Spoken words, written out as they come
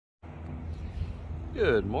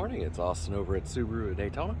Good morning, it's Austin over at Subaru of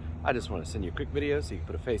Daytona. I just want to send you a quick video so you can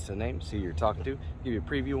put a face to the name, see who you're talking to, give you a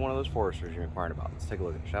preview of one of those Foresters you're inquiring about. Let's take a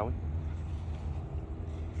look at it, shall we?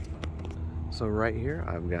 So right here,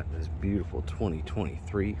 I've got this beautiful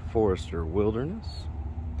 2023 Forester Wilderness.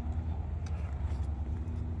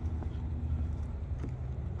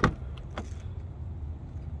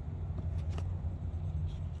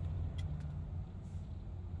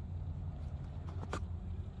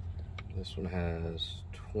 This one has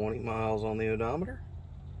 20 miles on the odometer.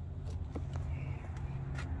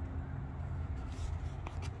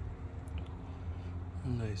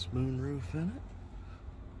 Nice moonroof in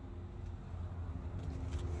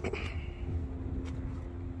it.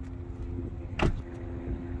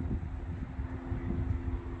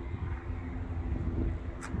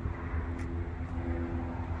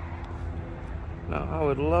 Now, I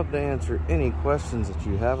would love to answer any questions that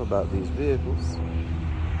you have about these vehicles.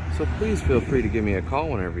 So please feel free to give me a call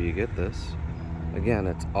whenever you get this. Again,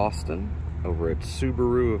 it's Austin over at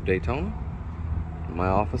Subaru of Daytona. My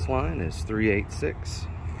office line is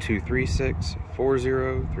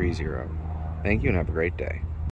 386-236-4030. Thank you and have a great day.